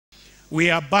We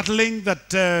are battling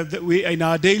in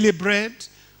our daily bread.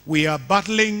 We are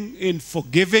battling in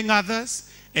forgiving others.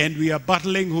 And we are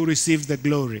battling who receives the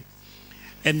glory.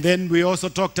 And then we also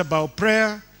talked about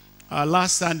prayer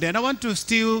last Sunday. And I want to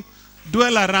still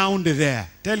dwell around there.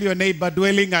 Tell your neighbor,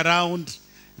 dwelling around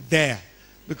there.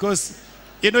 Because,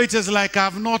 you know, it is like I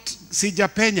have not sija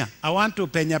penya. I want to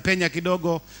penya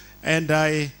kidogo. And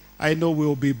I know we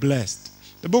will be blessed.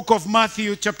 The book of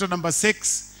Matthew, chapter number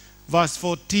 6, verse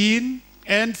 14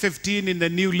 and 15 in the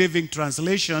New Living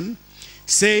Translation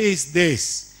says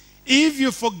this. If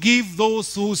you forgive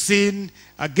those who sin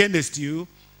against you,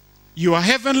 your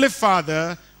heavenly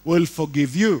Father will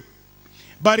forgive you.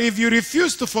 But if you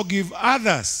refuse to forgive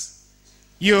others,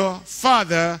 your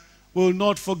Father will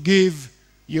not forgive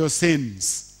your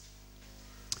sins.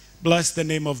 Bless the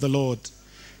name of the Lord.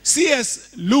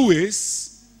 C.S.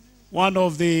 Lewis, one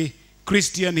of the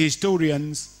Christian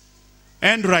historians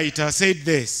and writer, said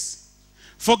this: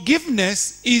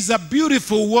 forgiveness is a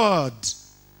beautiful word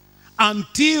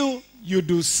until you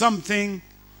do something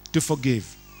to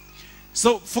forgive.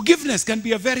 So forgiveness can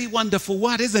be a very wonderful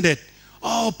word, isn't it?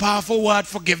 Oh, powerful word,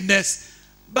 forgiveness.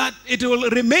 But it will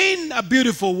remain a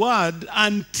beautiful word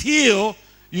until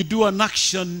you do an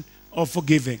action of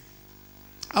forgiving.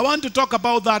 I want to talk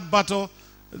about that battle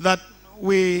that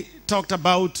we talked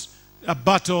about, a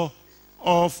battle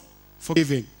of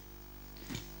forgiving.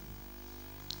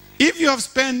 If you have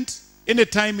spent any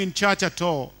time in church at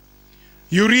all,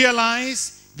 you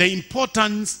realize the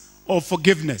importance of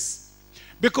forgiveness.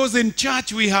 Because in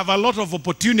church we have a lot of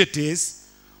opportunities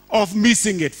of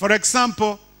missing it. For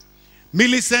example,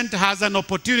 Millicent has an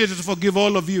opportunity to forgive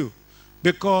all of you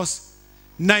because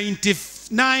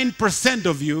 99%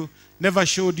 of you never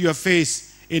showed your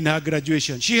face in her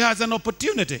graduation. She has an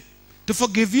opportunity to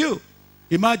forgive you.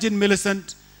 Imagine,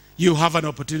 Millicent, you have an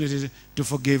opportunity to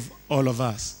forgive all of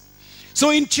us. So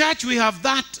in church we have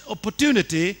that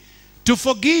opportunity to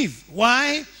forgive.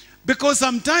 Why? Because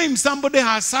sometimes somebody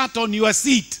has sat on your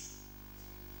seat,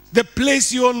 the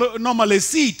place you normally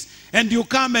sit, and you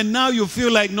come and now you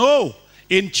feel like, no.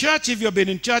 In church, if you've been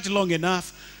in church long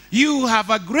enough, you have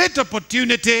a great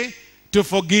opportunity to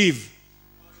forgive.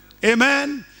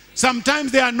 Amen?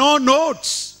 Sometimes there are no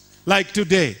notes like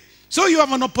today. So you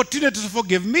have an opportunity to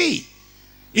forgive me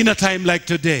in a time like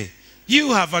today.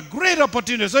 You have a great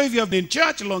opportunity. So if you have been in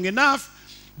church long enough,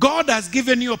 God has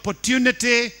given you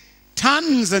opportunity,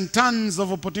 tons and tons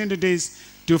of opportunities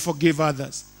to forgive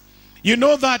others. You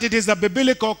know that it is a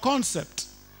biblical concept.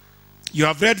 You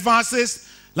have read verses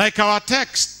like our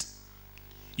text.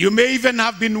 You may even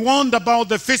have been warned about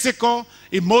the physical,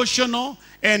 emotional,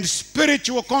 and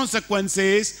spiritual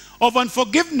consequences of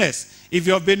unforgiveness. If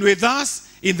you have been with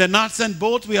us in the nuts and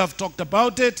bolts, we have talked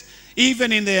about it.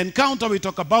 Even in the encounter, we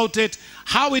talk about it.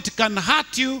 How it can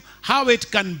hurt you, how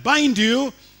it can bind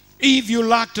you if you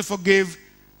lack to forgive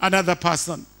another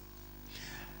person.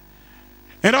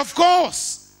 And of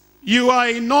course, you are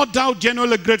in no doubt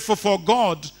genuinely grateful for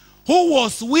God who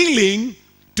was willing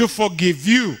to forgive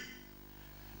you.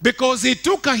 Because he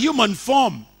took a human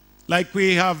form, like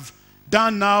we have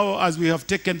done now as we have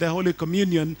taken the Holy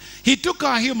Communion. He took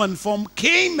a human form,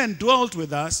 came and dwelt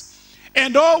with us,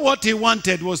 and all what he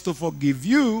wanted was to forgive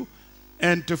you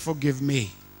and to forgive me.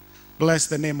 Bless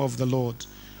the name of the Lord.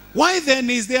 Why then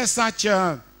is there such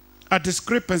a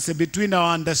discrepancy between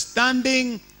our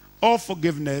understanding of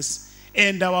forgiveness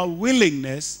and our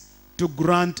willingness to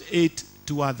grant it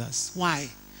to others? Why?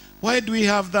 Why do we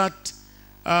have that?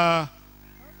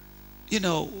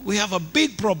 We have a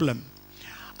big problem.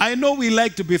 I know we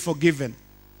like to be forgiven.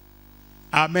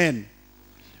 Amen.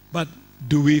 But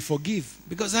do we forgive?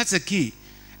 Because that's a key.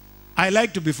 I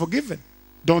like to be forgiven.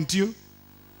 Don't you?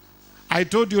 I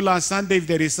told you last Sunday, if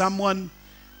there is someone,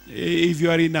 if you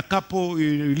are in a couple,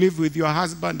 you live with your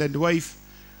husband and wife,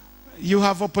 you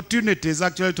have opportunities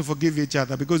actually to forgive each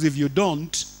other. Because if you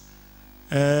don't,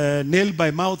 nail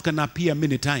by mouth can appear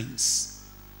many times.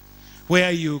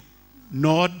 Where you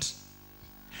nod.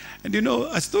 And you know,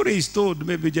 a story is told,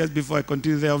 maybe just before I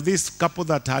continue there, of this couple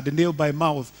that had nail by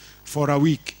mouth for a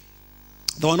week.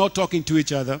 They were not talking to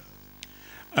each other.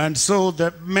 And so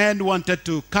the man wanted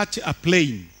to catch a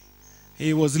plane.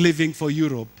 He was leaving for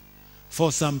Europe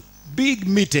for some big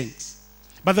meetings.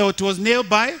 But it was nail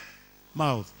by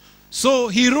mouth. So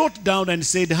he wrote down and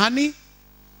said, honey,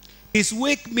 please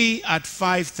wake me at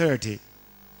 5:30.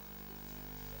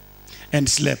 And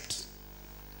slept.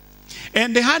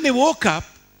 And the honey woke up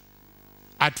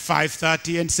at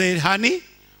 5:30 and said, honey,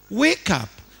 wake up.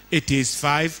 It is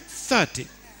 5:30.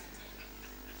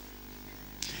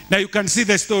 Now you can see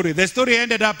the story. The story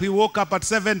ended up, he woke up at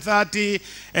 7:30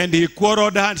 and he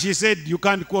quarreled her. And she said, you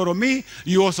can't quarrel me.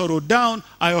 You also wrote down.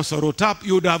 I also wrote up.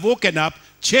 You would have woken up,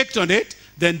 checked on it,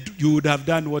 then you would have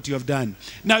done what you have done.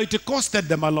 Now it costed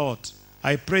them a lot.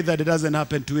 I pray that it doesn't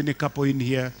happen to any couple in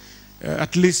here.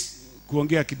 At least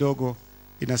kuongea kidogo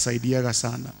inasaidiaga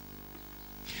sana.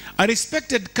 A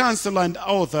respected counselor and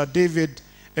author, David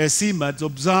Seamards,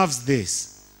 observes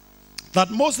this,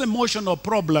 that most emotional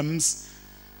problems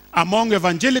among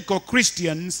evangelical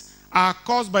Christians are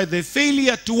caused by the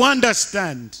failure to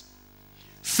understand,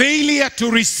 failure to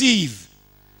receive,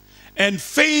 and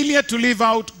failure to live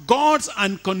out God's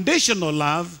unconditional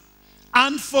love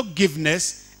and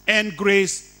forgiveness and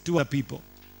grace to our people.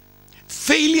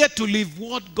 Failure to live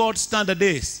what God's standard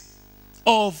is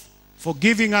of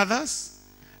forgiving others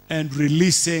and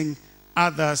releasing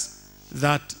others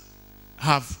that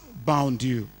have bound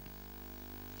you.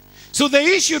 So the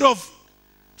issue of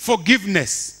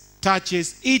forgiveness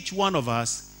touches each one of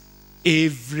us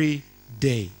every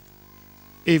day.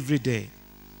 Every day.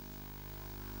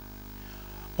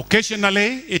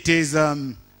 Occasionally, it is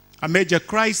a major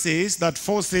crisis that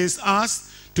forces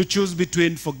us to choose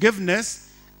between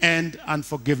forgiveness and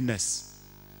unforgiveness.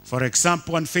 For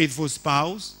example, unfaithful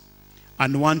spouse,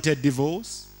 unwanted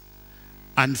divorce,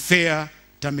 unfair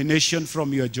termination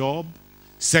from your job,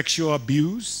 sexual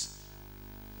abuse,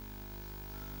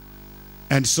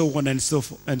 and so on and so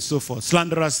forth,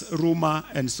 slanderous rumor,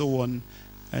 and so on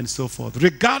and so forth.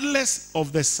 Regardless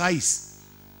of the size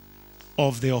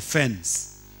of the offense.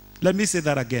 Let me say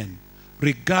that again.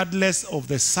 Regardless of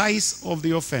the size of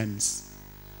the offense,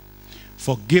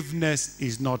 forgiveness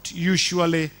is not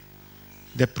usually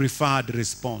the preferred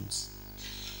response.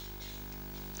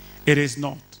 It is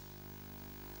not.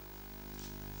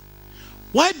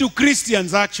 Why do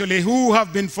Christians actually who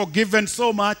have been forgiven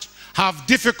so much have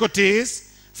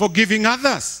difficulties forgiving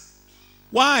others?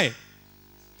 Why?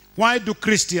 Why do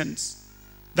Christians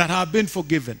that have been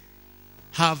forgiven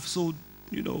have so,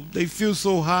 they feel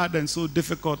so hard and so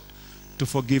difficult to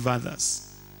forgive others?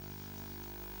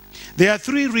 There are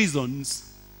three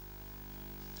reasons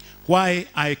why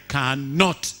I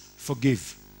cannot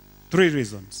forgive. Three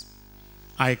reasons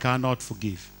I cannot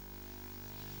forgive.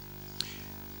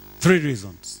 Three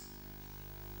reasons.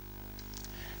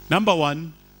 Number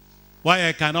one, why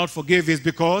I cannot forgive is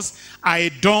because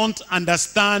I don't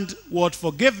understand what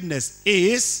forgiveness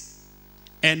is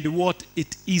and what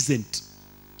it isn't.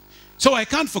 So I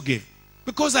can't forgive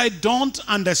because I don't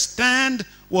understand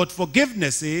what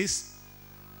forgiveness is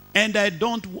and I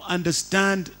don't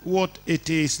understand what it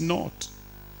is not.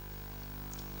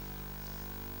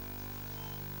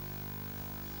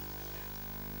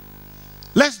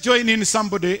 Let's join in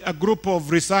a group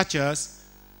of researchers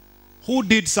who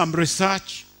did some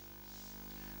research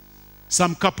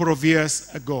some couple of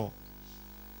years ago.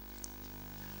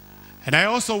 And I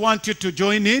also want you to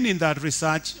join in that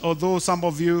research, although some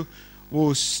of you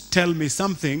will tell me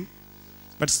something,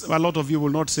 but a lot of you will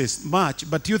not say much,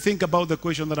 but you think about the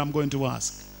question that I'm going to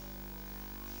ask.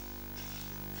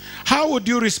 How would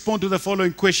you respond to the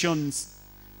following questions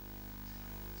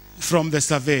from the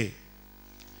survey?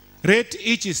 Rate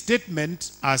each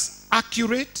statement as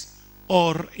accurate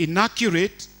or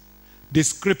inaccurate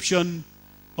description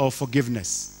of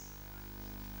forgiveness.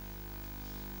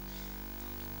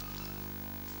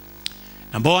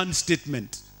 Number one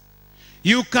statement: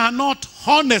 you cannot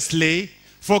honestly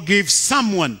forgive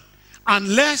someone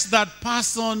unless that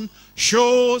person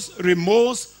shows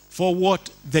remorse for what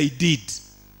they did.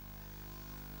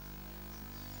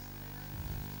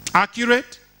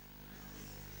 Accurate?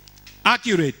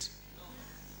 Accurate?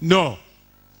 No.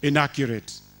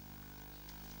 Inaccurate.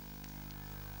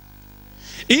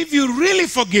 If you really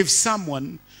forgive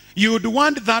someone, you would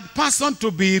want that person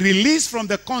to be released from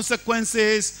the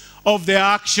consequences of their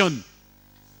action.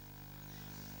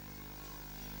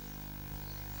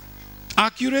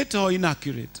 Accurate or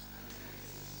inaccurate?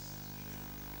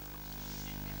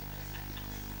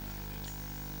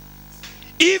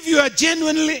 If you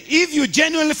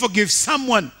genuinely forgive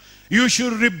someone, you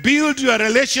should rebuild your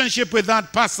relationship with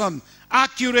that person.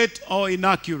 Accurate or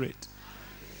inaccurate?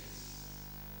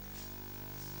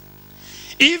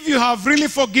 If you have really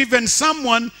forgiven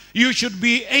someone, you should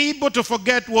be able to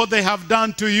forget what they have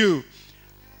done to you.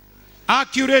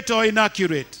 Accurate or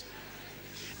inaccurate?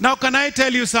 Now, can I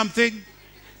tell you something?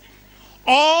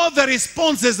 All the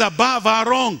responses above are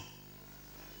wrong.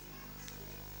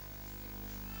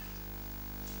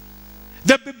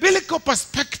 The biblical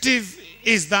perspective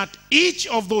is that each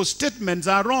of those statements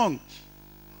are wrong.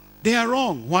 They are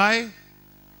wrong. Why?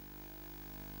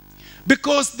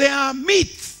 Because they are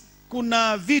myths.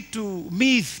 kuna vitu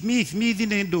myth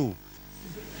nendo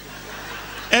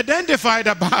identified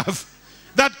above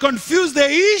that confuse the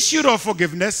issue of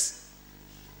forgiveness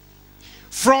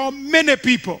from many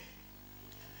people.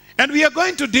 And we are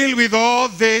going to deal with all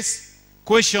these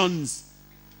questions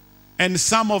and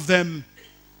some of them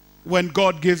when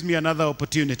God gives me another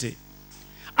opportunity.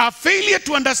 A failure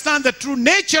to understand the true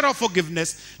nature of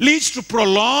forgiveness leads to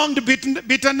prolonged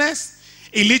bitterness,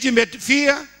 illegitimate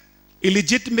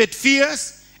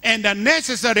fears, and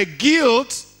unnecessary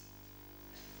guilt,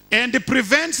 and it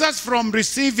prevents us from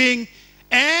receiving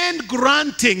and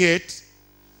granting it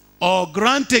or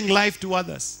granting life to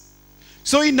others.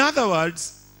 So in other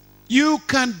words, you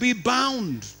can be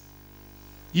bound.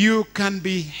 You can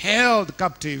be held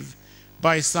captive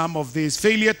by some of these.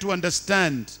 Failure to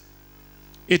understand,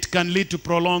 it can lead to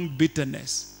prolonged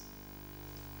bitterness.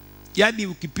 Yani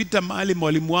ukipita mahali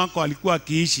mwalimu wako alikuwa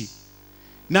akiishi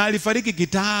na alifariki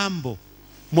kitambo,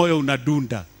 moyo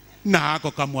unadunda na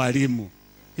hako kama mwalimu.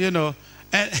 You know,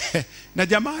 na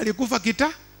jamaa alikufa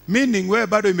meaning wewe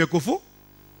bado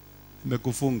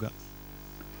imekufunga.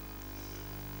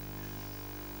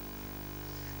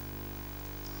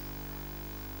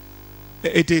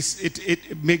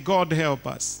 May God help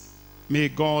us. May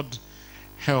God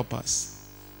help us.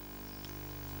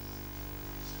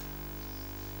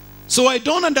 So I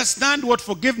don't understand what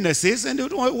forgiveness is and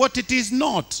what it is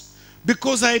not.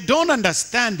 Because I don't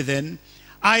understand, then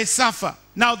I suffer.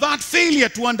 Now that failure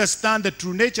to understand the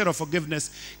true nature of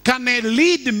forgiveness can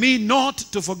lead me not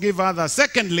to forgive others.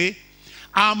 Secondly,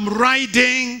 I'm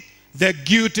riding the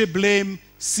guilty blame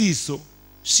seesaw.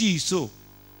 Seesaw.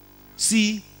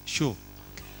 Seesaw.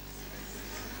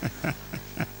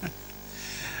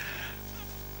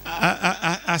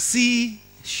 A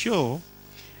seesaw.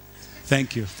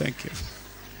 Thank you.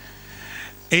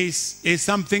 Is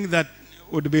something that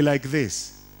would be like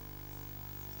this.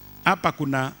 Hapa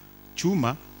kuna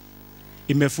chuma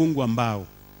imefungwa mbao.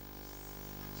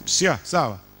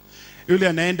 Sawa. Yule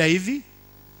anaenda hivi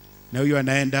na huyu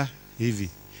anaenda hivi.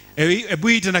 Hebu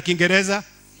ita na Kiingereza.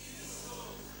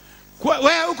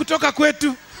 Wewe kutoka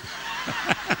kwetu.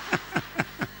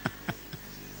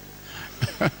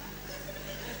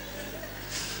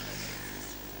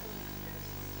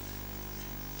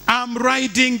 I'm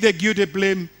riding the guilty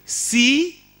blame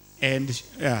C and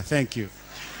thank you.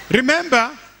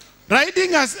 Remember,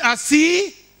 riding as a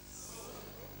C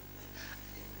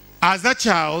as a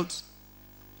child,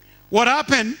 what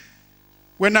happened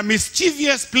when a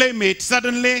mischievous playmate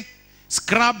suddenly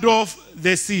scrubbed off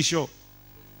the seashore?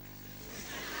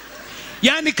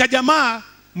 Yani kajamaa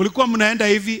mlikuwa mnaenda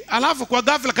hivi, alafu kwa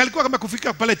ghafla kalikuwa kama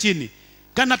kufika pale chini.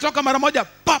 Kanatoka mara moja,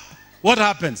 pop. What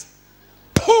happens?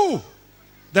 Pooh!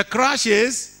 The crash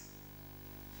is.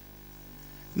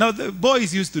 Now the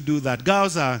boys used to do that.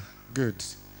 Girls are good,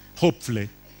 hopefully.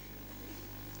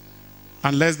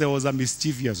 Unless there was a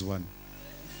mischievous one.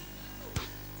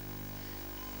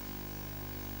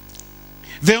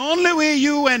 The only way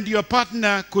you and your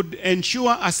partner could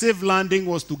ensure a safe landing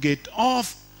was to get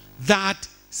off that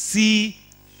sea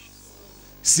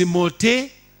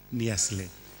simultaneously.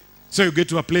 So you get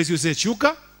to a place, you say,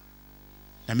 shuka,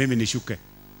 na mimi ni shuke.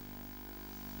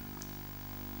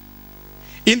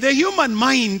 In the human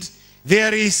mind,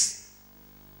 there is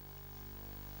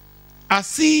a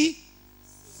sea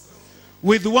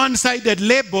with one side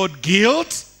labeled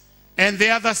guilt and the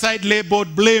other side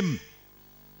labeled blame.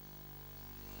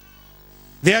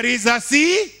 There is a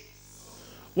sea,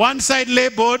 one side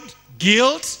labeled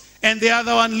guilt and the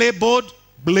other one labeled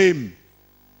blame.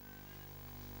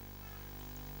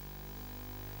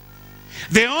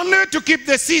 The only way to keep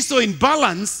the seesaw in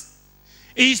balance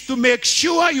is to make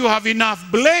sure you have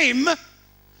enough blame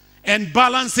and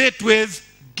balance it with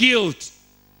guilt.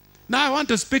 Now I want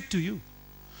to speak to you.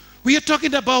 We are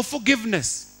talking about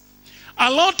forgiveness. A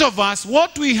lot of us,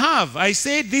 what we have, I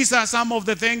say these are some of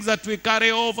the things that we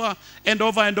carry over and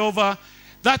over and over.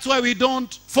 That's why we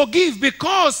don't forgive,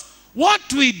 because what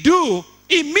we do,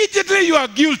 immediately you are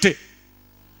guilty.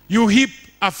 You heap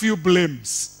a few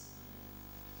blames.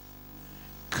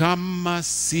 Kama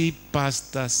si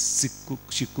Pastor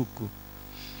Shikuku.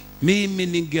 Mimi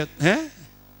ninge,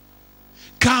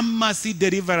 Kama si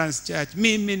Deliverance Church.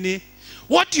 Mimi ni.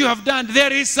 What you have done,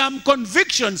 there is some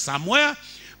conviction somewhere,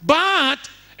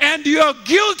 and you are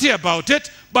guilty about it,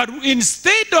 but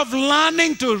instead of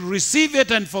learning to receive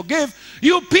it and forgive,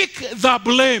 you pick the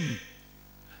blame.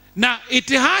 Now, it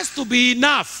has to be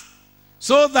enough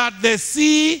so that the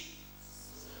sea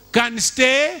can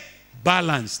stay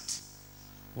balanced.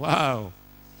 Wow.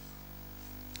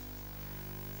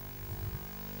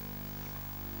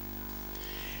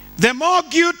 The more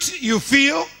guilt you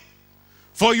feel,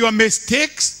 for your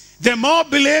mistakes, the more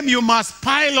blame you must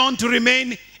pile on to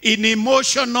remain in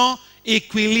emotional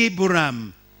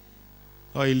equilibrium.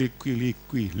 Or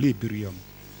equilibrium.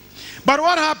 But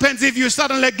what happens if you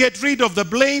suddenly get rid of the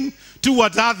blame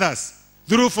towards others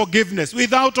through forgiveness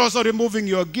without also removing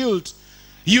your guilt?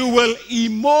 You will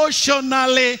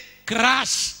emotionally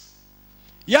crash.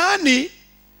 Yani,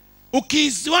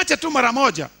 ukiziwacha tu mara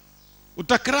moja,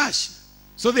 utacrash.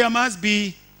 So there must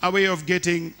be a way of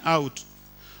getting out.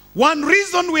 One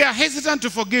reason we are hesitant to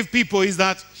forgive people is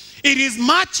that it is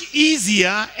much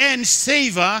easier and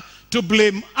safer to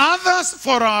blame others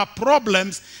for our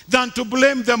problems than to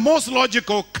blame the most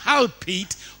logical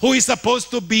culprit, who is supposed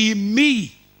to be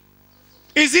me.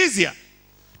 It's easier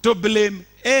to blame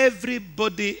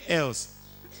everybody else.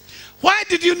 Why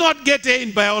did you not get A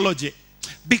in biology?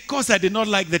 Because I did not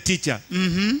like the teacher.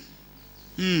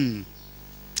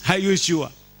 Are you sure?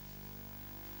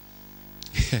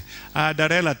 I had a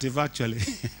relative, actually.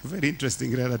 Very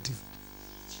interesting relative.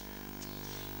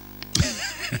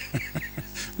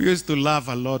 We used to laugh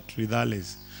a lot with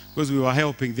Alice because we were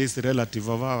helping this relative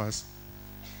of ours.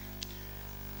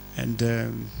 And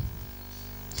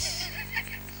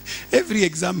every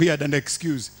exam he had an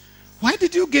excuse. Why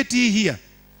did you get E here?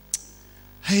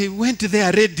 I went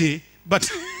there ready, but...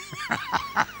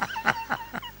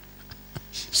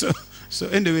 So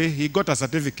anyway, he got a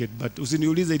certificate, but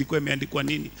usiniulize ilikuwa imeandikwa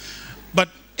nini. But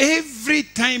every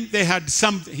time they had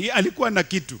something, he alikuwa na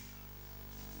kitu.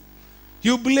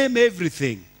 You blame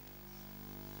everything.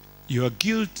 Your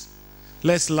guilt,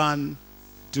 let's learn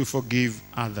to forgive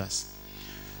others.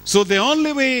 So the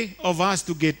only way of us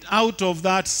to get out of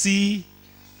that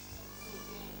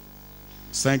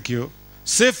thank you,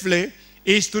 safely,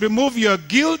 is to remove your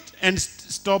guilt and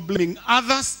stop blaming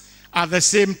others at the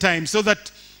same time, so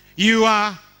that you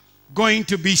are going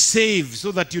to be saved,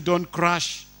 so that you don't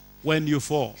crash when you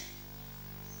fall.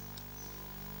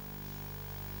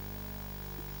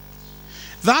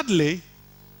 Thirdly,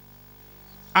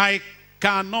 I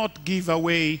cannot give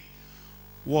away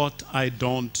what I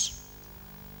don't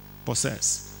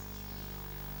possess.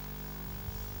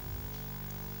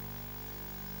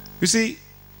 You see,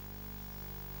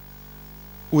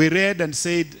 we read and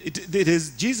said, it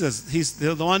is Jesus, he's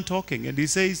the one talking, and he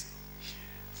says,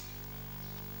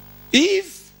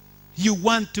 if you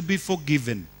want to be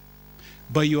forgiven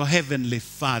by your heavenly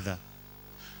Father,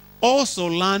 also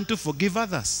learn to forgive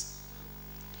others.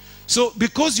 So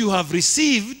because you have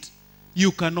received,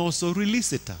 you can also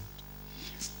release it out.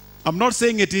 I'm not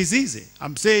saying it is easy.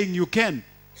 I'm saying you can.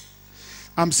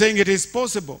 I'm saying it is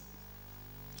possible.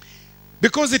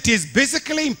 Because it is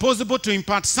basically impossible to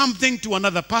impart something to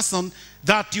another person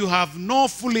that you have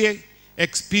not fully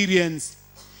experienced.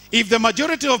 If the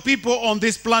majority of people on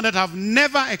this planet have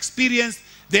never experienced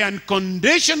the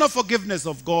unconditional forgiveness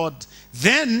of God,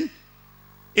 then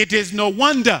it is no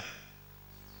wonder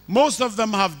most of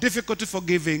them have difficulty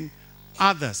forgiving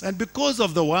others. And because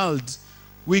of the world,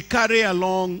 we carry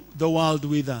along the world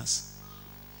with us.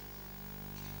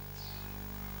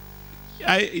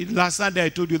 Last Sunday I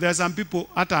told you there are some people,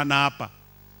 hata anaapa,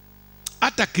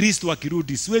 hata Kristo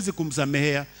akirudi siwezi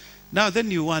kumsamehea. Now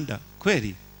then you wonder,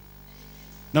 kweli?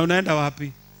 Na unaenda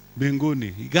wapi?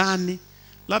 Mbinguni. Gani?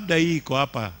 Labda hii iko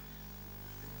hapa.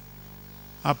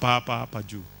 Hapa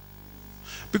juu.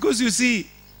 Because you see,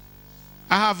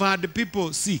 I have had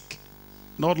people sick.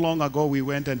 Not long ago we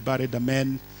went and buried a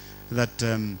man that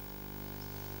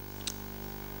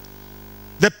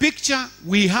the picture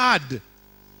we had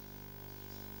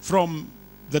from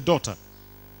the daughter,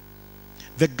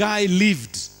 the guy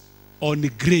lived on the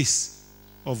grace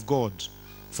of God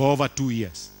for over 2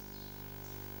 years.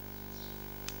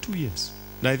 2 years.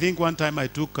 And I think one time I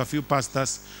took a few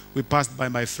pastors, we passed by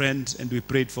my friend and we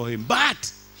prayed for him.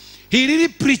 But he really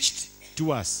preached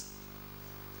to us.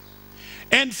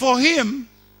 And for him,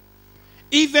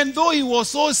 even though he was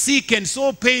so sick and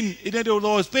so pain, there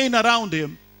was pain around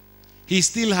him, he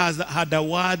still had a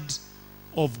word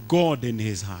of God in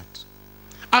his heart.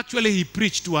 Actually, he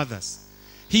preached to others.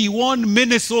 He won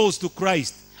many souls to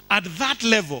Christ at that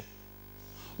level.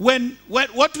 When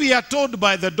what we are told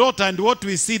by the daughter and what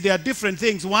we see, they are different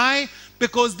things. Why?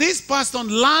 Because this person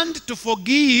learned to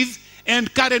forgive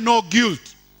and carry no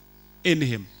guilt in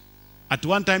him. At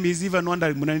one time, he's even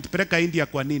wondering, munanipeleka India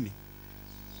kwa nini?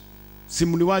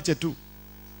 Simuniwache tu.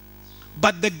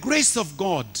 But the grace of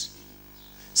God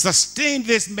sustained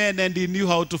this man and he knew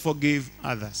how to forgive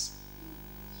others.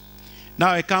 Now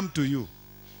I come to you.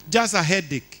 Just a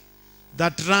headache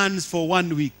that runs for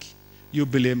 1 week. You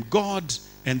blame God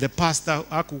and the pastor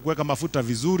hakuweka mafuta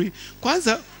vizuri.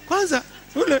 Kwanza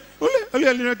ule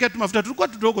aliniwekea tu mafuta tulikuwa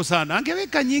tudogo sana.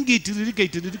 Angeweka nyingi itiririke.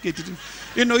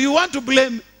 You know, you want to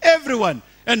blame everyone.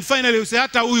 And finally you say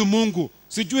hata huyu Mungu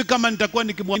sijui kama nitakuwa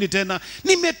nikimwamini tena.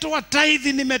 Nimetoa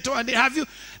tithe, nimetoa. Have you?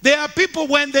 There are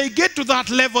people when they get to that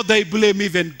level they blame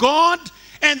even God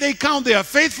and they count their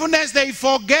faithfulness, they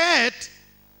forget.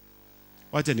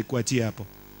 Wacha nikuachie hapo.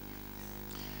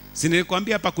 Si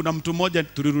nilikwambia hapa kuna mtu mmoja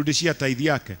tulirudishia tithe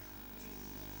yake.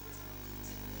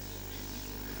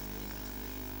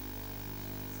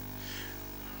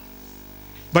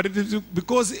 But it is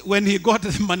because when he got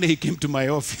the money he came to my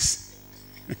office.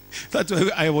 That's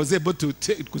why I was able to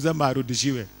kusema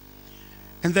arudishiwe.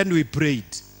 And then we prayed.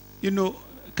 You know,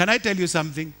 can I tell you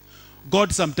something?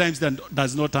 God sometimes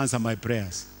does not answer my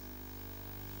prayers.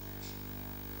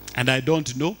 And I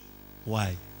don't know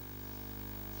why.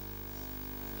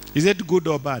 Is it good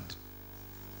or bad?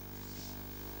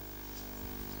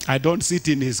 I don't sit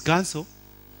in his council.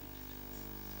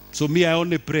 So me, I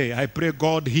only pray. I pray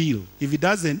God heal. If he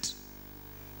doesn't.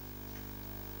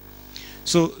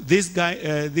 So this guy,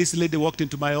 this lady walked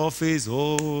into my office.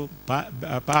 Oh,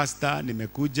 pastor,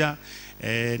 nimekuja.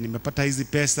 Nimepata hizi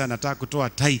pesa, nataka kutoa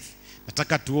tithe.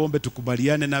 Nataka tuombe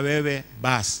tukubaliane na wewe.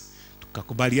 Bas,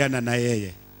 tukakubaliana na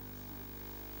yeye.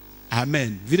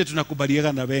 Amen. Vile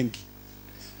tunakubaliana na wengi.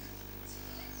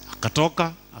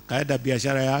 Akatoka, akaenda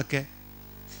biashara yake,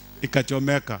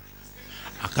 ikachomeka.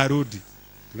 Akarudi.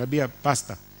 Ngabia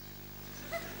pastor.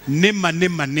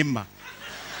 Nima.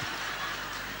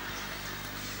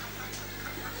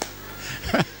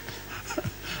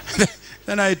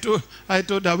 Then I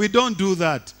told her, we don't do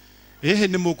that.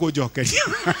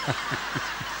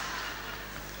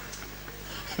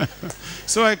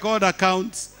 So I called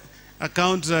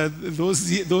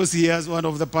those years. One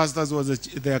of the pastors was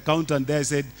the accountant there.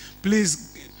 Said,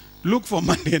 please look for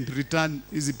money and return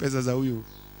hizi pesa za huyu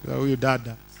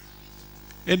dada.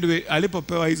 Anyway,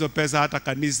 alipopewa hizo pesa hata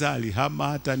kanisa alihama,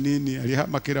 hata nini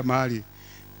alihama kila mahali.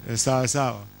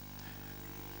 Sawa.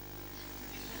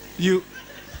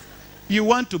 You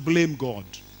want to blame God.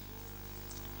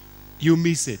 You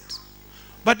miss it.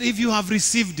 But if you have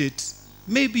received it,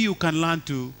 maybe you can learn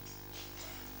to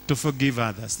forgive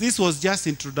others. This was just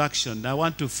introduction. I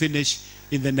want to finish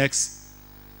in the next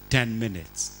 10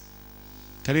 minutes.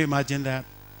 Can you imagine that?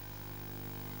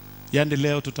 Yandi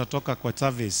leo tutatoka kwa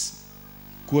service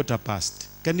 1:15.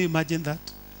 Can you imagine that?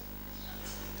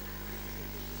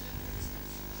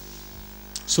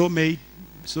 So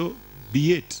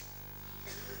be it.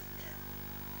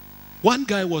 One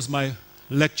guy was my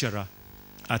lecturer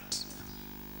at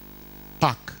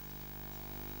Park.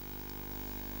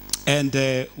 And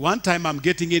one time I'm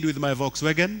getting in with my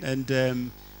Volkswagen,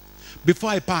 and before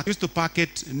I park, I used to park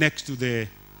it next to the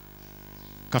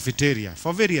cafeteria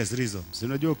for various reasons.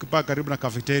 Unajua ukipaka karibu na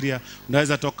cafeteria,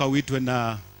 unaweza toka uitwe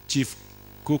na chief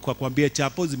cook akwambie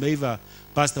chapo zimeiva,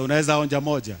 pastor unaweza onja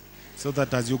moja, so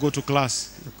that as you go to class.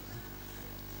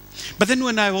 But then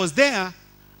when I was there,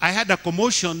 I had a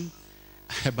commotion.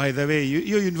 By the way,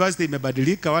 hiyo university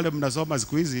imebadilika, wale mnasoma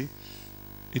siku hizi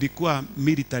ilikuwa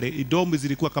military, dorms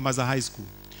zilikuwa kama za high school.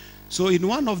 So in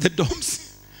one of the dorms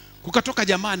kukatoka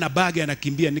jamaa na bagi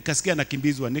anakimbia, nikasikia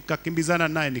anakimbizwa, nikakimbizana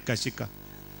naye nikashika.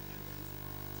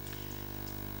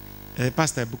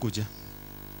 Pastor Bukuja.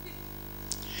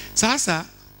 Sasa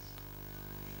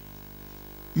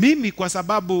mimi kwa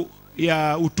sababu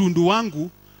ya utundu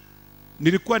wangu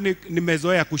nilikuwa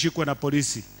nimezoea kushikwa na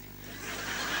polisi.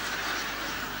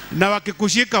 Na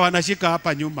wakikushika wanashika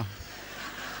hapa nyuma.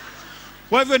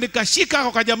 Kwa hivyo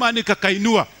nikashika kwa jamaa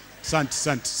nikakainua.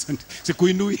 Asante.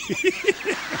 Sikuinui.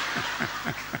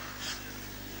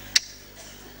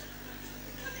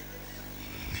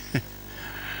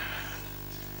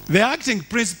 The acting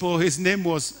principal, his name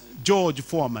was George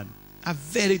Foreman, a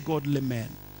very godly man.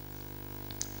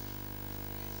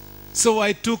 So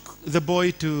I took the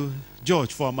boy to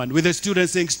George Foreman with the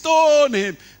students saying, stone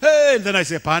him. Hey, and then I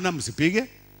said, pana msipige.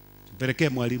 Pelekee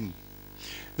mwalimu.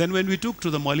 Then when we took to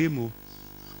the mwalimu,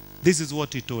 this is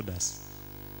what he told us.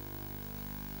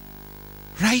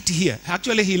 Right here.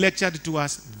 Actually, he lectured to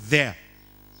us there.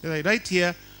 Right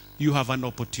here, you have an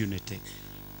opportunity.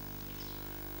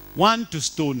 1, to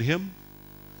stone him.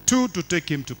 2, to take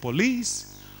him to police.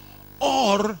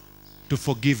 Or to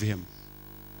forgive him.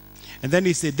 And then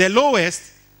he said, the lowest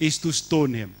is to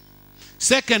stone him.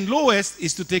 Second lowest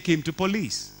is to take him to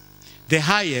police. The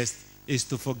highest is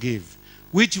to forgive.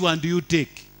 Which one do you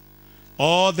take?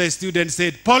 All the students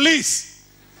said, police.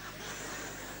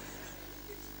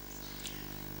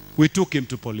 We took him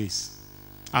to police.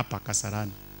 Hapa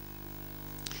Kasarani.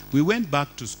 We went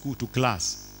back to school, to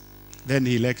class. Then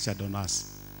he lectured on us.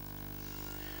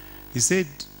 He said,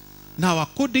 now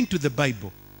according to the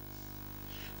Bible,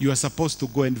 you are supposed to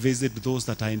go and visit those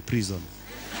that are in prison.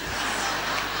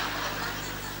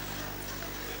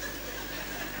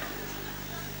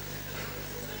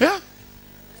 Yeah.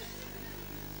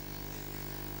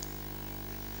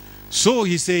 So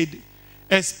he said,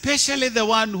 especially the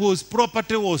one whose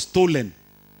property was stolen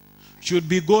should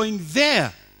be going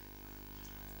there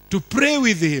to pray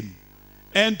with him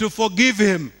and to forgive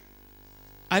him.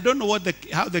 I don't know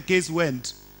how the case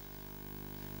went.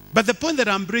 But the point that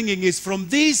I'm bringing is from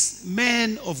these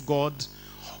men of God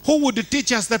who would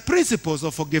teach us the principles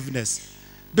of forgiveness.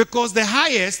 Because the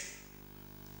highest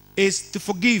is to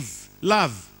forgive,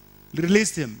 love,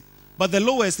 release him. But the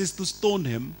lowest is to stone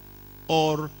him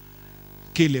or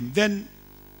kill him. Then,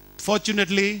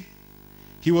 fortunately,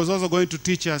 he was also going to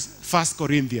teach us 1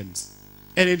 Corinthians.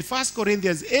 And in 1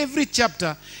 Corinthians, every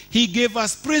chapter, he gave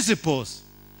us principles.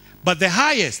 But the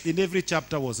highest in every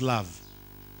chapter was love.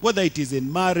 Whether it is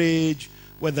in marriage,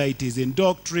 whether it is in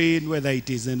doctrine, whether it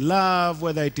is in love,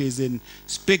 whether it is in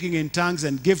speaking in tongues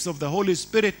and gifts of the Holy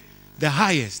Spirit, the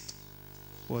highest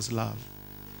was love.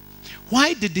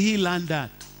 Why did he learn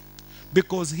that?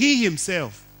 Because he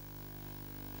himself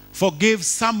forgave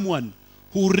someone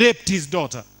who raped his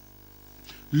daughter,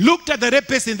 looked at the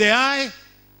rapist in the eye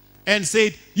and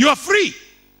said, "You are free."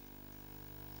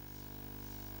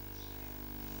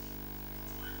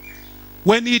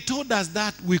 When he told us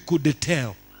that, we could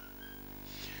tell.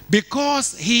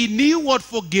 Because he knew what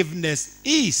forgiveness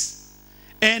is,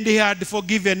 and he had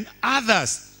forgiven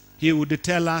others, he would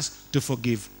tell us to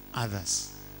forgive others.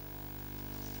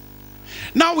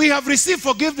 Now we have received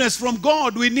forgiveness from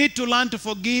God. We need to learn to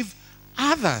forgive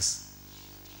others.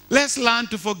 Let's learn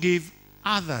to forgive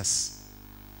others.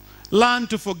 Learn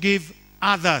to forgive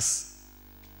others.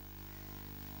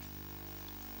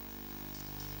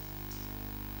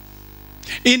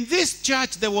 In this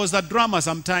church, there was a drama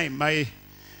sometime,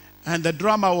 and the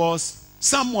drama was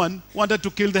someone wanted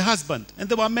to kill the husband, and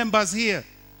there were members here.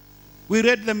 We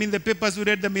read them in the papers,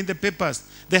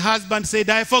 The husband said,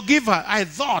 "I forgive her." I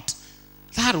thought,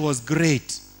 that was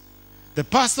great. The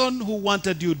person who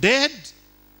wanted you dead,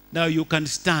 now you can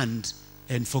stand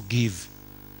and forgive.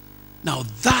 Now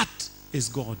that is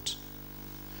God.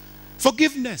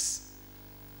 Forgiveness.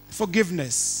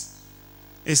 Forgiveness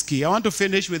is key. I want to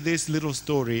finish with this little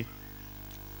story,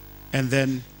 and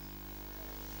then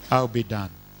I'll be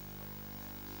done.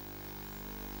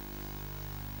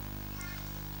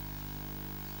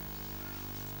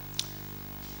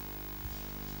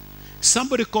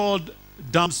 Somebody called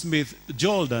Dom Smith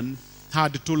Jordan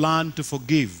had to learn to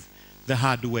forgive the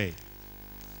hard way.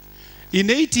 In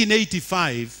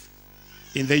 1885,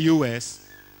 in the US,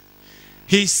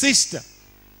 his sister,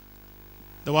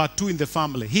 there were two in the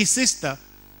family, his sister,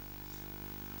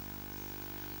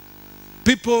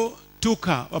 people took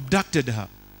her, abducted her.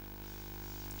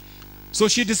 So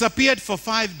she disappeared for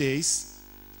 5 days,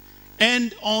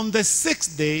 and on the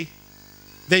 6th day,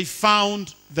 they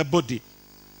found the body.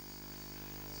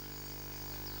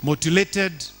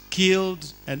 Mutilated,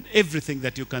 killed, and everything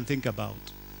that you can think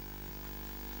about.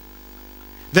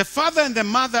 The father and the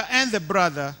mother and the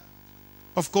brother,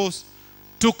 of course,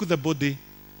 took the body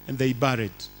and they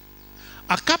buried.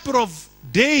 A couple of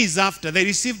days after, they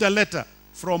received a letter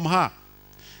from her.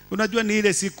 Unajua ni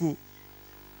ile siku,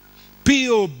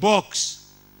 P.O. Box,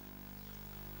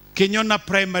 Kenyona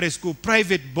Primary School,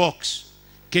 private box,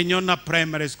 Kenyona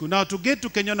Primary School. Now to get to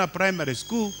Kenyona Primary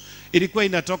School, ilikuwa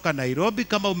inatoka Nairobi.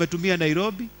 Kama umetumia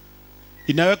Nairobi,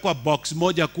 inawekwa box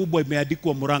moja kubwa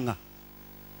imeandikwa Murang'a.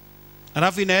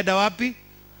 Alafu inaenda wapi?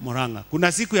 Murang'a.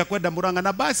 Kuna siku ya kwenda Murang'a,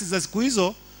 na basi za siku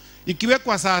hizo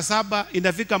ikiwekwa saa 7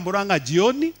 inafika Murang'a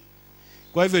jioni.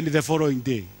 Kwa hivyo ni the following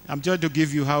day. I'm trying to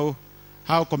give you how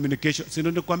communication.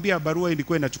 Sino nikwambia barua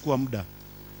ilikuwa inachukua muda.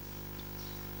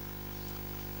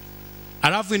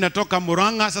 Alafu inatoka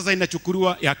Murang'a, sasa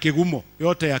inachukuliwa ya Kegumo,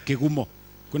 yote ya Kegumo.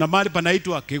 Kuna mahali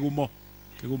panaitwa Kegumo.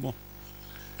 Kegumo.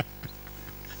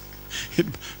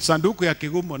 Sanduku ya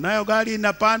Kegumo. Nayo gari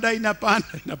inapanda.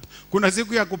 Kuna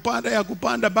siku ya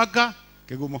kupanda mpaka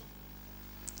Kegumo.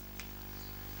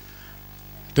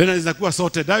 Tena zinakuwa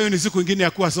sorted. Hayo ni siku nyingine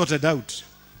ya kuwa sorted out.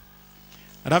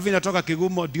 Alafu inatoka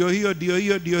Kegumo, dio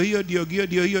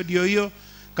hiyo.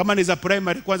 Kama ni za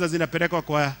primary, kwanza zinapelekwa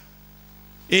kwa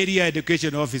area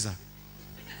education officer.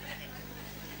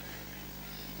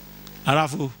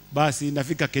 Alafu basi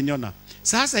inafika Kenyona.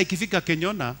 Sasa ikifika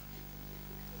Kenyona,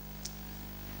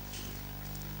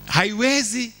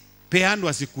 haiwezi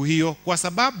peanwa siku hiyo, kwa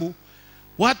sababu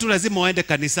watu lazima waende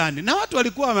kanisani. Na watu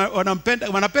walikuwa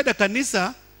wanapenda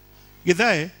kanisa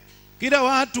Githae Kila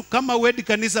watu kama wedi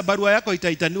kanisa, barua yako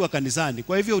itaitaniwa kanisani.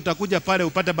 Kwa hivyo utakuja pale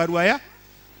upate barua ya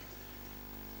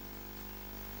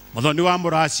Muthoni wa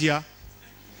Muracia,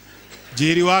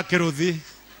 Njiri wa Kiruthi,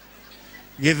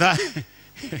 Githa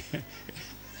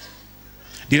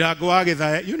Ndirango wa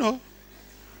Githaya, you know.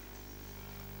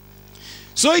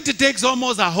 So it takes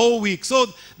almost a whole week. So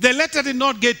the letter did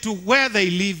not get to where they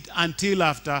lived until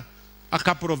after a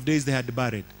couple of days they had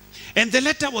buried. And the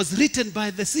letter was written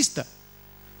by the sister.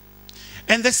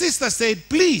 And the sister said,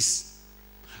 please,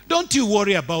 don't you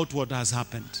worry about what has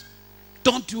happened.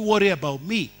 Don't you worry about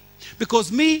me.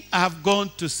 Because me, I have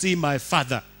gone to see my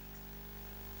father.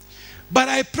 But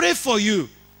I pray for you.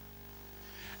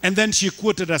 And then she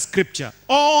quoted a scripture.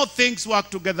 All things work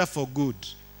together for good.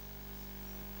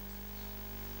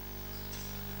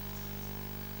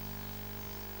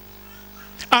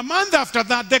 A month after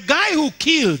that, the guy who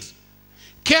killed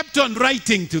kept on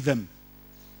writing to them,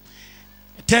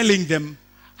 telling them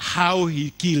how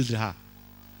he killed her.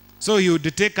 So he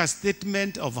would take a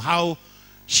statement of how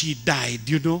she died,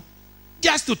 you know,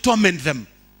 just to torment them.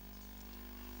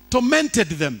 Tormented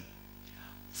them.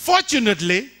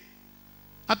 Fortunately,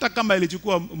 hata kama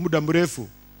ilichukua muda mrefu,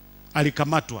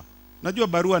 alikamatwa. Najua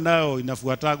barua nayo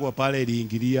inafuatagwa pale,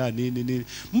 iliingilia nini.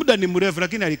 Muda ni mrefu,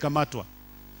 lakini alikamatwa.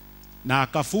 Na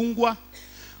akafungwa.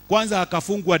 Kwanza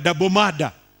akafungwa double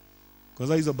murder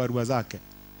kwa hizo barua zake.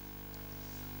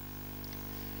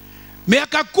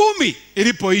 Miaka 10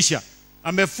 ilipoisha,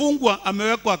 amefungwa,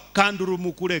 amewekwa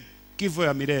kandurumu kule, kifo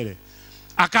ya milele.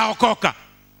 Akaokoka.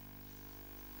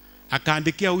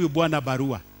 Akaandikia huyu bwana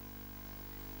barua.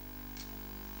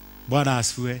 Bwana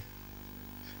asifiwe.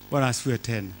 Bwana asifiwe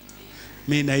tena.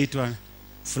 Mimi naitwa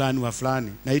fulani wa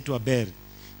fulani, naitwa Beri.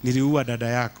 Niliua dada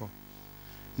yako.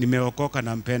 Nimeokoka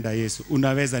na mpenda Yesu.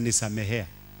 Unaweza nisamehea?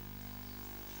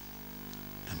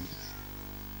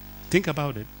 Think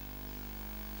about it.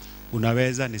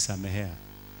 Unaweza nisamehea?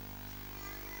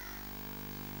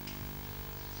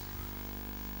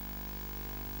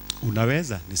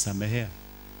 Unaweza nisamehea?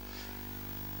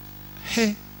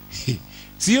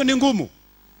 Sio ni ngumu.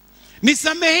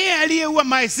 Nisamehea aliyeua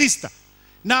my sister.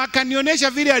 Na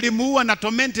akanionyesha vile alimuua na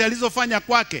torment alizofanya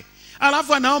kwake.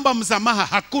 Alafu anaomba msamaha.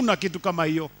 Hakuna kitu kama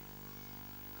hiyo.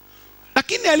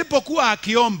 Lakini alipokuwa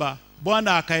akiomba,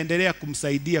 Bwana akaendelea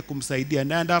kumsaidia.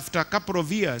 And after a couple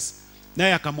of years,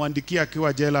 naye akamwandikia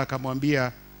akiwa jela,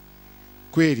 akamwambia,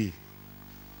 kweli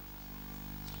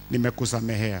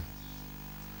nimekusamehea.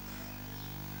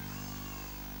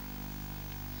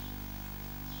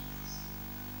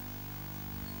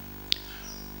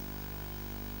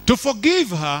 To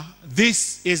forgive her,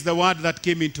 this is the word that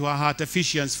came into her heart.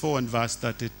 Ephesians 4 and verse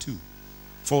 32.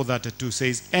 4:32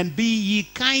 says, and be ye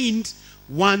kind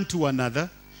one to another,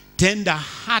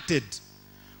 tender-hearted,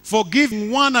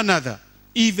 forgiving one another,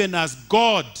 even as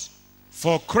God,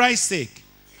 for Christ's sake,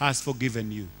 has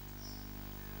forgiven you.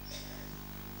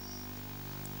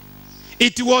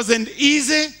 It wasn't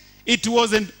easy, it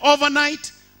wasn't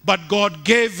overnight, but God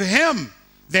gave him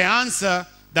the answer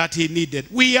that he needed.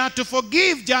 We are to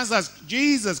forgive just as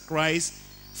Jesus Christ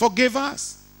forgave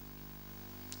us.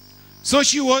 So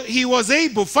he was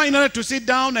able finally to sit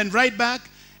down and write back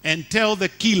and tell the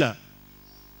killer,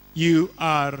 you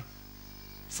are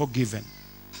forgiven.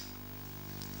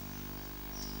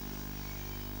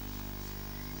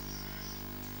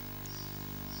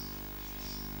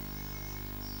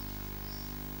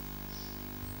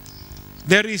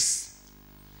 There is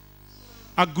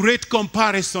a great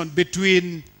comparison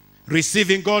between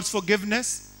receiving God's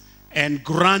forgiveness and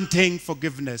granting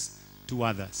forgiveness to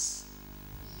others.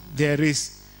 There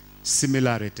is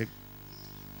similarity.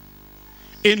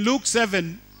 In Luke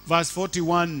 7, verse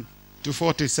 41 to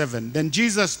 47, then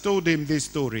Jesus told him this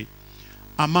story.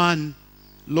 A man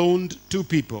loaned 2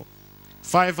 people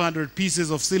 500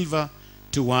 pieces of silver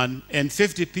to one and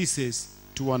 50 pieces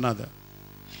to another.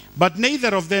 But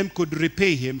neither of them could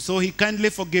repay him, so he kindly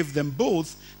forgave them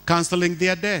both, canceling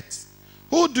their debts.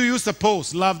 Who do you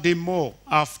suppose loved him more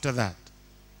after that?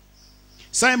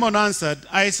 Simon answered,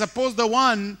 I suppose the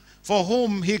one for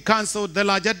whom he canceled the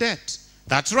larger debt.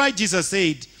 That's right, Jesus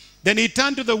said. Then he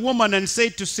turned to the woman and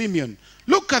said to Simeon,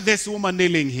 look at this woman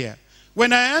kneeling here.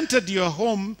 When I entered your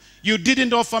home, you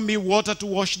didn't offer me water to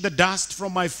wash the dust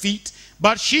from my feet,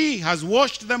 but she has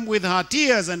washed them with her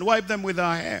tears and wiped them with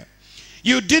her hair.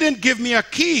 You didn't give me a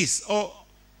kiss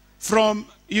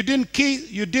you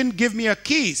didn't give me a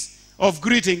kiss of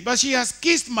greeting, but she has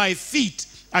kissed my feet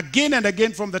again and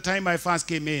again from the time I first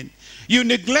came in. You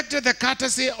neglected the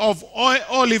courtesy of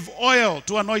olive oil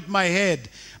to anoint my head,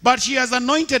 but she has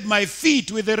anointed my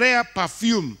feet with a rare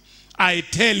perfume. I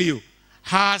tell you,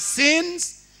 her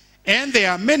sins, and they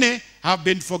are many, have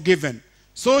been forgiven.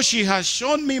 So she has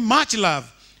shown me much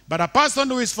love. But a person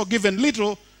who is forgiven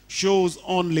little shows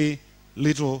only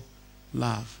little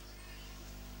love.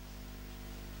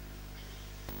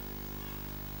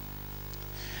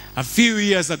 A few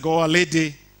years ago, a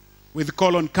lady with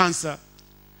colon cancer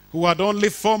who had only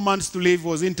 4 months to live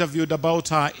was interviewed about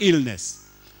her illness.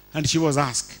 And she was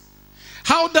asked,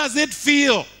 how does it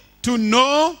feel to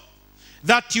know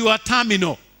that you are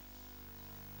terminal?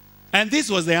 And this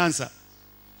was the answer.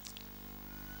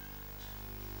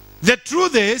 The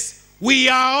truth is, we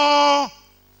are all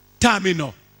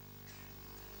terminal.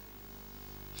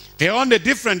 The only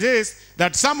difference is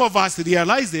that some of us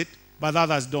realize it, but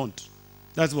others don't.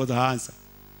 That was her answer.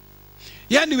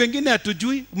 Yani wengine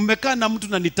hatujui, mmekaa na mtu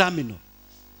na ni terminal.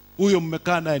 Huyo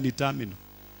mmekaa naye ni terminal.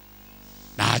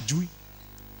 Na hajui.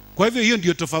 Kwa hivyo hiyo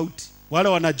ndio tofauti. Wale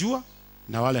wanajua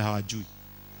na wale hawajui.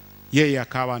 Yeye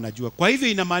akawa anajua. Kwa hivyo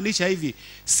inamaanisha hivi,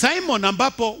 Simon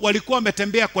ambapo walikuwa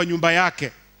wametembea kwa nyumba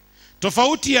yake,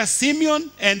 tofauti ya Simeon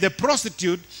and the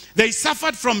prostitute, they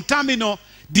suffered from terminal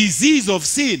disease of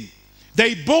sin.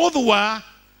 They both were,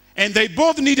 and they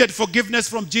both needed forgiveness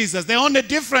from Jesus. The only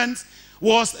difference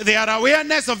was their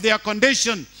awareness of their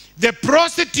condition. The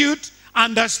prostitute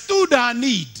understood her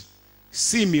need.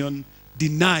 Simeon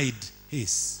denied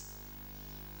his.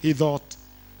 He thought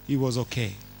he was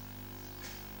okay.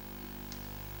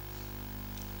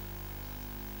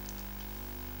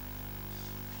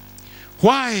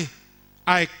 Why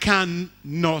I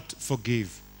cannot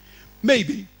forgive?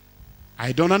 Maybe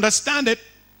I don't understand it,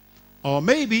 or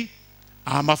maybe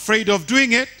I'm afraid of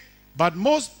doing it, but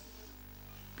most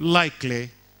likely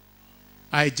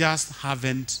I just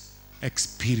haven't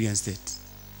experienced it.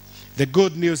 The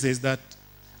good news is that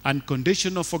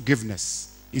unconditional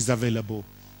forgiveness is available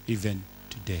even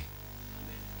today.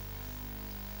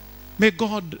 May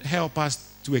God help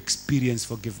us to experience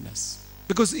forgiveness.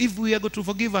 Because if we are going to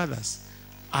forgive others,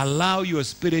 allow your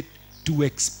spirit to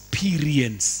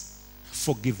experience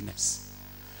forgiveness.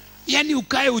 Yani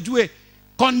ukae ujue,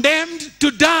 condemned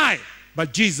to die,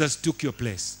 but Jesus took your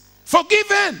place.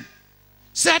 Forgiven,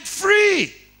 set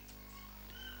free.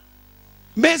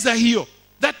 Meza hiyo,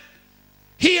 that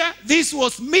here, this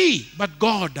was me, but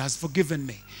God has forgiven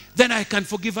me. Then I can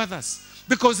forgive others.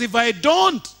 Because if I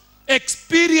don't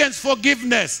experience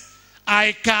forgiveness,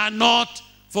 I cannot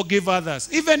forgive others.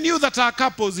 Even you that are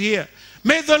couples here,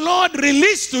 may the Lord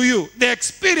release to you the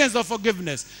experience of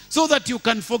forgiveness so that you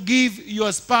can forgive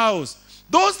your spouse.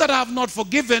 Those that have not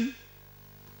forgiven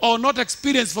or not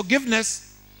experienced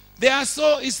forgiveness, they are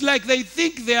so, it's like they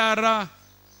think they are,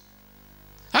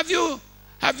 have you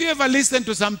ever listened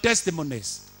to some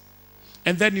testimonies?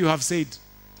 And then you have said,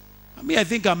 I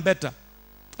think I'm better.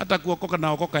 Hata kuokoka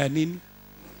na okoka ya nini?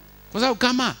 Kwa sababu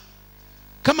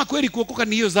kama kweli kuokoka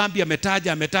ni hiyo dhambi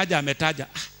ametaja.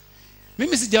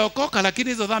 Mimi sijaokoka lakini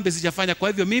hizo dhambi sijafanya, kwa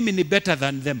hivyo mimi ni better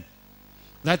than them.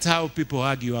 That's how people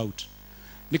argue out.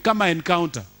 Ni kama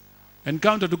encounter.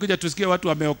 Encounter tukija tusikie watu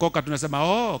wameokoka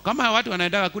tunasema, kama watu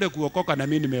wanaenda kule kuokoka na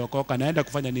mimi nimeokoka, naenda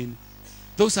kufanya nini?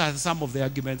 Those are some of the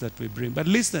arguments that we bring. But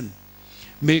listen,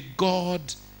 may God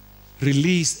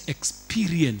release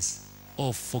experience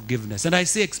of forgiveness. And I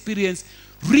say experience,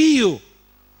 real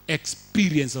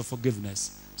experience of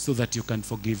forgiveness, so that you can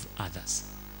forgive others.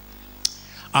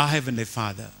 Our Heavenly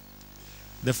Father,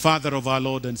 the Father of our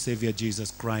Lord and Savior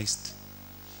Jesus Christ,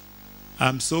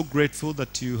 I'm so grateful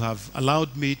that you have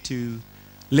allowed me to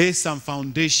lay some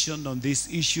foundation on this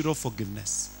issue of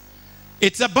forgiveness.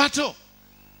 It's a battle.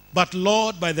 But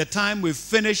Lord, by the time we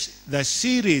finish the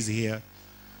series here,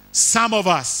 some of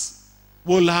us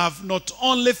will have not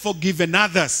only forgiven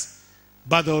others,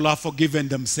 but they will have forgiven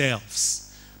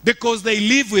themselves. Because they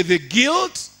live with the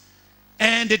guilt,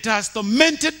 and it has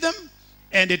tormented them,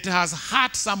 and it has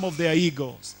hurt some of their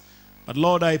egos. But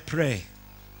Lord, I pray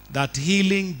that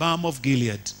healing balm of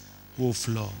Gilead will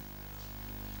flow.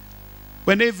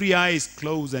 When every eye is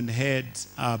closed and heads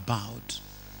are bowed,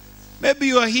 maybe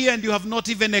you are here and you have not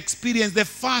even experienced the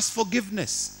first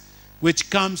forgiveness, which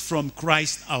comes from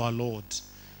Christ our Lord.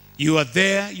 You are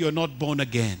there, you're not born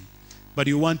again, but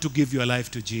you want to give your life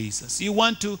to Jesus. You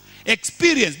want to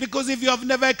experience, because if you have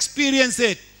never experienced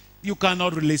it, you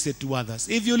cannot release it to others.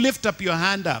 If you lift up your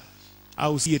hand up, I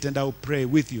will see it and I will pray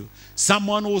with you.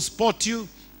 Someone will spot you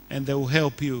and they will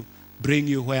help you, bring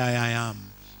you where I am.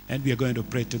 And we are going to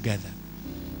pray together.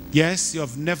 Yes, you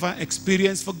have never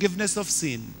experienced forgiveness of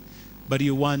sin, but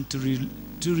you want to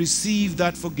receive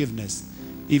that forgiveness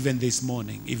even this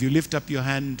morning. If you lift up your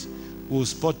hand, we'll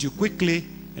spot you quickly,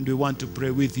 and we want to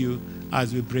pray with you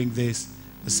as we bring this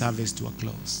service to a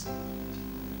close.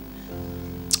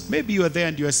 Maybe you are there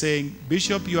and you are saying,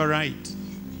 Bishop, you are right.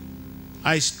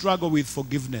 I struggle with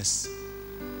forgiveness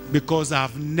because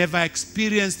I've never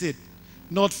experienced it,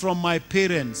 not from my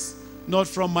parents, not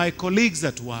from my colleagues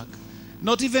at work,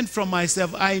 not even from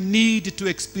myself. I need to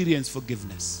experience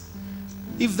forgiveness.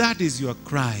 If that is your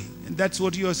cry, and that's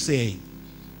what you're saying,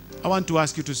 I want to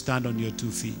ask you to stand on your 2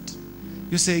 feet.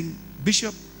 You're saying,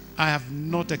 Bishop, I have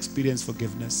not experienced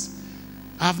forgiveness.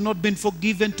 I have not been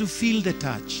forgiven to feel the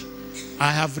touch.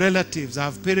 I have relatives, I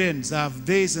have parents, I have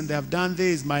this and they have done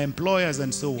this, my employers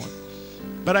and so on.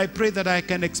 But I pray that I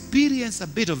can experience a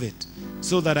bit of it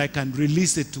so that I can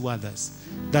release it to others.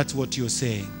 That's what you're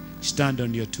saying. Stand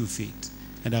on your 2 feet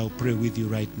and I'll pray with you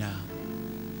right now.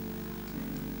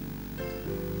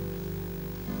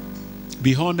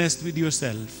 Be honest with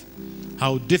yourself.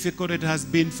 How difficult it has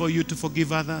been for you to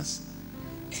forgive others.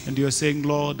 And you're saying,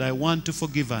 Lord, I want to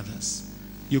forgive others.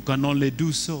 You can only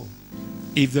do so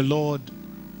if the Lord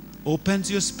opens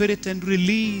your spirit and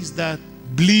release that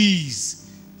bliss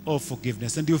of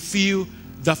forgiveness. And you feel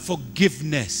the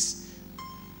forgiveness,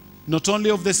 not only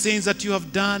of the sins that you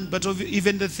have done, but of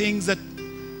even the things that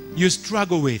you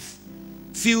struggle with.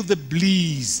 Feel the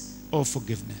bliss of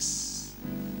forgiveness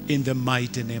in the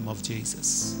mighty name of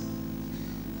Jesus.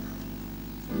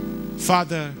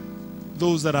 Father,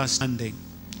 those that are standing,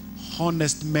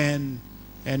 honest men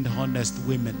and honest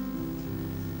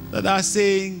women, that are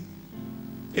saying,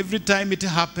 every time it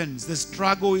happens, the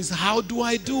struggle is, how do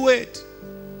I do it?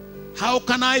 How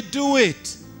can I do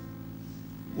it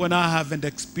when I haven't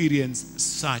experienced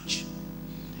such?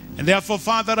 And therefore,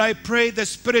 Father, I pray the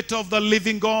Spirit of the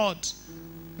living God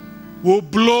will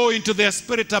blow into their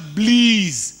spirit a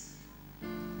bliss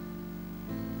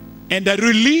and a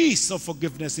release of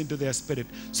forgiveness into their spirit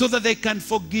so that they can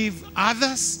forgive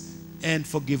others and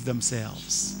forgive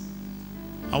themselves.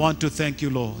 I want to thank you,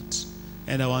 Lord,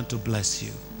 and I want to bless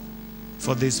you.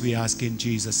 For this we ask in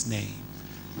Jesus' name.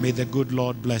 May the good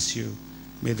Lord bless you.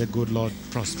 May the good Lord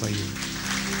prosper you.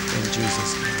 In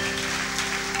Jesus' name.